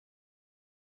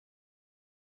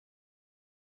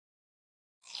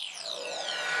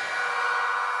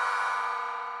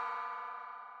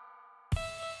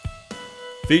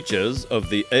Features of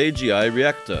the AGI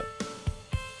reactor.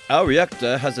 Our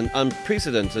reactor has an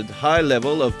unprecedented high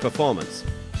level of performance.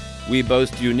 We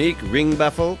boast unique ring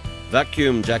baffle,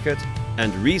 vacuum jacket,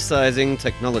 and resizing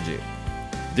technology.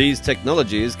 These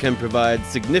technologies can provide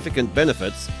significant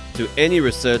benefits to any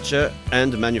researcher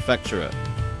and manufacturer.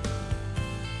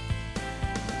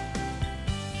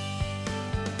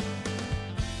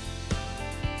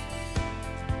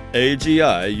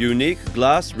 AGI unique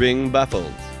glass ring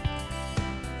baffles.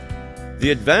 The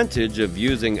advantage of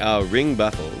using our ring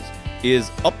baffles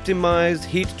is optimized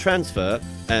heat transfer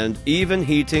and even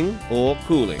heating or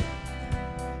cooling.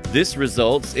 This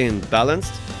results in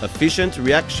balanced, efficient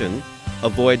reaction,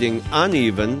 avoiding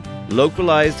uneven,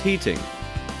 localized heating,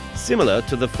 similar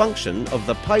to the function of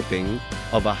the piping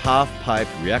of a half-pipe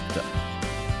reactor.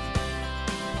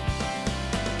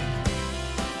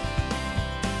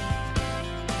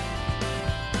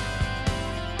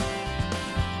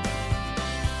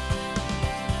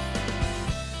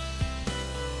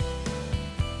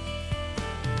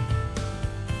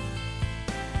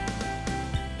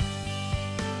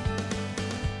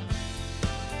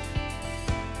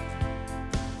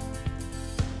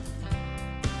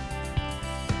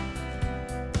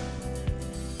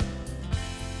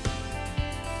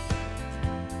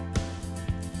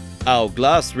 Our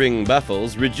glass ring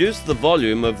baffles reduce the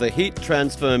volume of the heat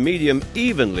transfer medium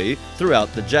evenly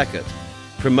throughout the jacket,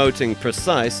 promoting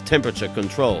precise temperature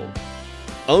control.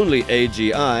 Only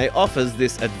AGI offers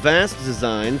this advanced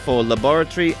design for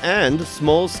laboratory and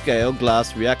small-scale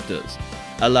glass reactors,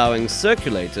 allowing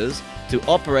circulators to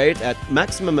operate at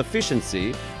maximum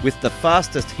efficiency with the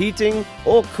fastest heating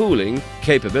or cooling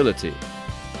capability.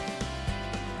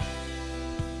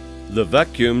 The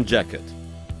vacuum jacket.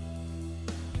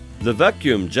 The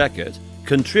vacuum jacket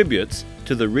contributes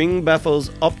to the ring baffle's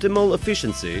optimal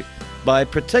efficiency by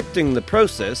protecting the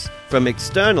process from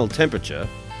external temperature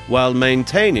while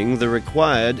maintaining the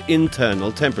required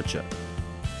internal temperature.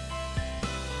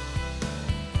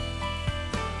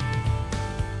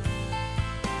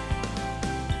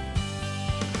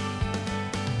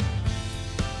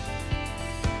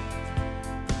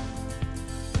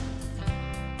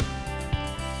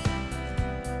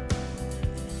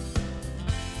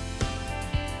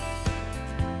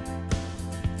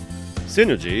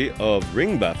 Synergy of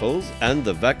ring baffles and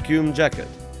the vacuum jacket.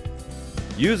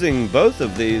 Using both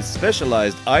of these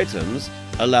specialized items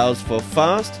allows for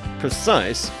fast,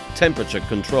 precise temperature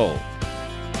control.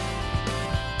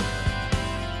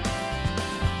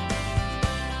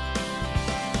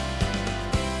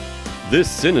 This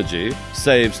synergy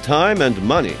saves time and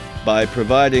money by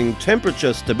providing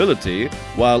temperature stability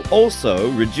while also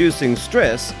reducing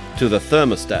stress to the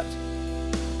thermostat.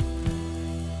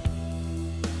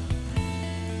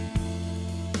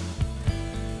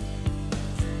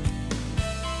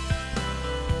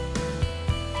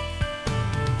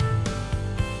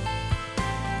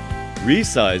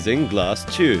 Resizing glass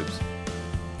tubes.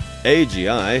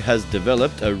 AGI has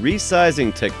developed a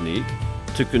resizing technique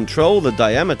to control the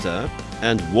diameter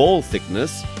and wall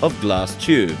thickness of glass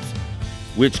tubes,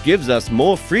 which gives us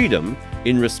more freedom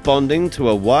in responding to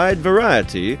a wide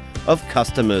variety of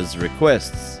customers'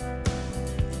 requests.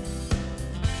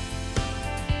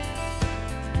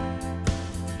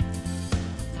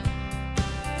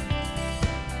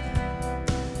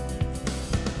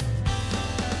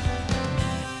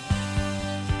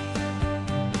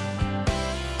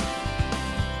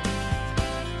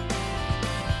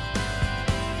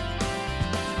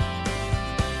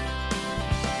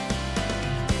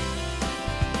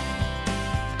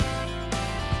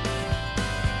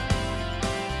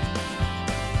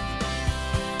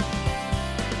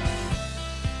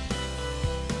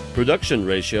 Production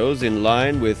ratios in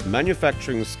line with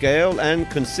manufacturing scale and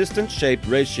consistent shape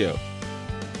ratio.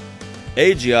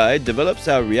 AGI develops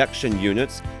our reaction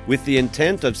units with the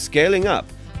intent of scaling up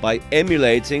by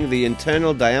emulating the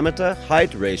internal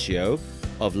diameter-height ratio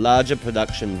of larger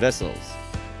production vessels.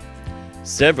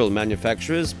 Several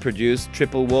manufacturers produce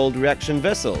triple-walled reaction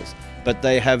vessels, but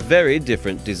they have very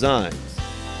different designs.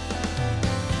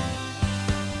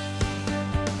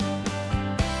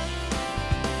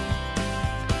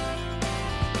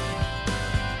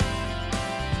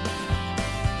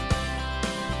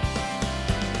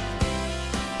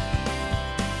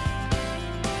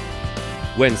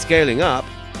 When scaling up,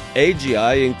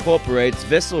 AGI incorporates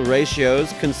vessel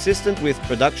ratios consistent with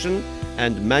production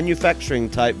and manufacturing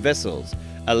type vessels,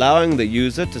 allowing the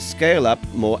user to scale up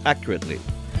more accurately.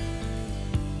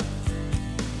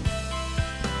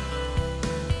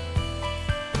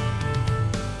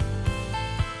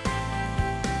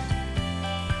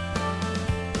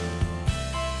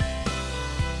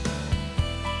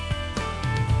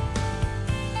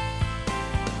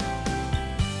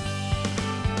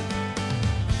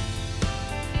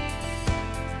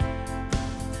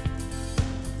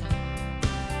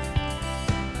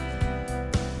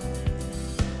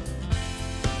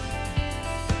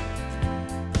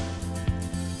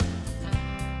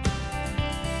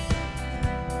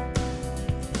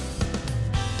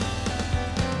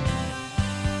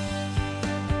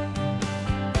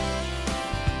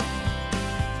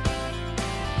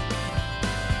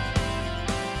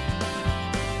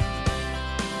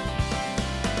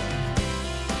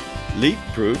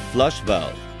 Leak-proof flush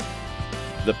valve.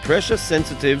 The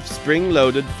pressure-sensitive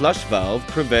spring-loaded flush valve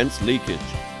prevents leakage.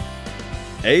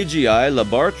 AGI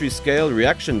laboratory-scale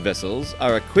reaction vessels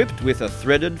are equipped with a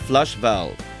threaded flush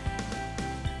valve.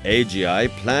 AGI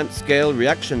plant-scale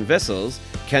reaction vessels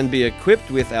can be equipped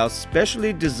with our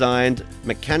specially designed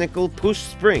mechanical push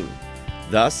spring,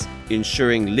 thus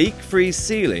ensuring leak-free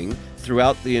sealing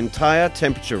throughout the entire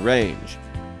temperature range.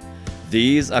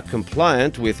 These are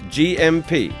compliant with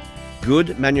GMP,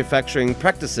 Good Manufacturing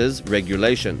Practices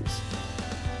regulations.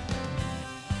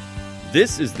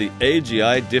 This is the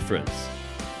AGI difference.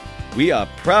 We are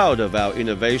proud of our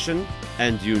innovation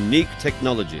and unique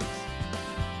technologies.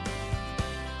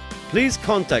 Please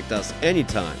contact us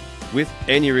anytime with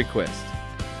any request.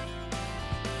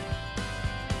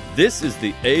 This is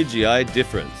the AGI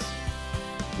difference.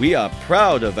 We are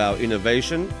proud of our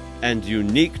innovation and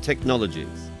unique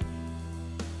technologies.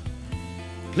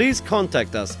 Please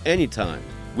contact us anytime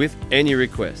with any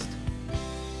request.